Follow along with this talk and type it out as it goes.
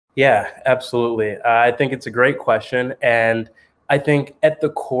Yeah, absolutely. I think it's a great question. And I think at the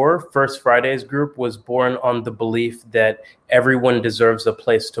core, First Fridays group was born on the belief that everyone deserves a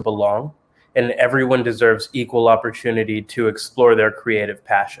place to belong and everyone deserves equal opportunity to explore their creative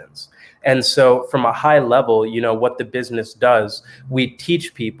passions. And so, from a high level, what the business does, we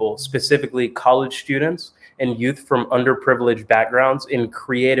teach people, specifically college students and youth from underprivileged backgrounds, in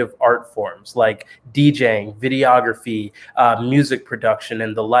creative art forms like DJing, videography, music production,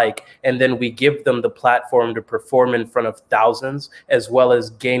 and the like. And then we give them the platform to perform in front of thousands, as well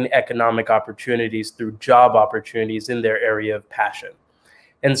as gain economic opportunities through job opportunities in their area of passion.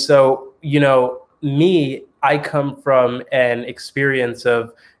 And so, I come from an experience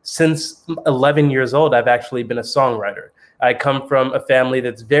of since 11 years old, I've actually been a songwriter. I come from a family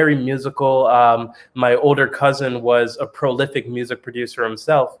that's very musical. My older cousin was a prolific music producer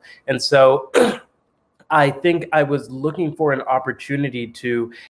himself. And so I think I was looking for an opportunity to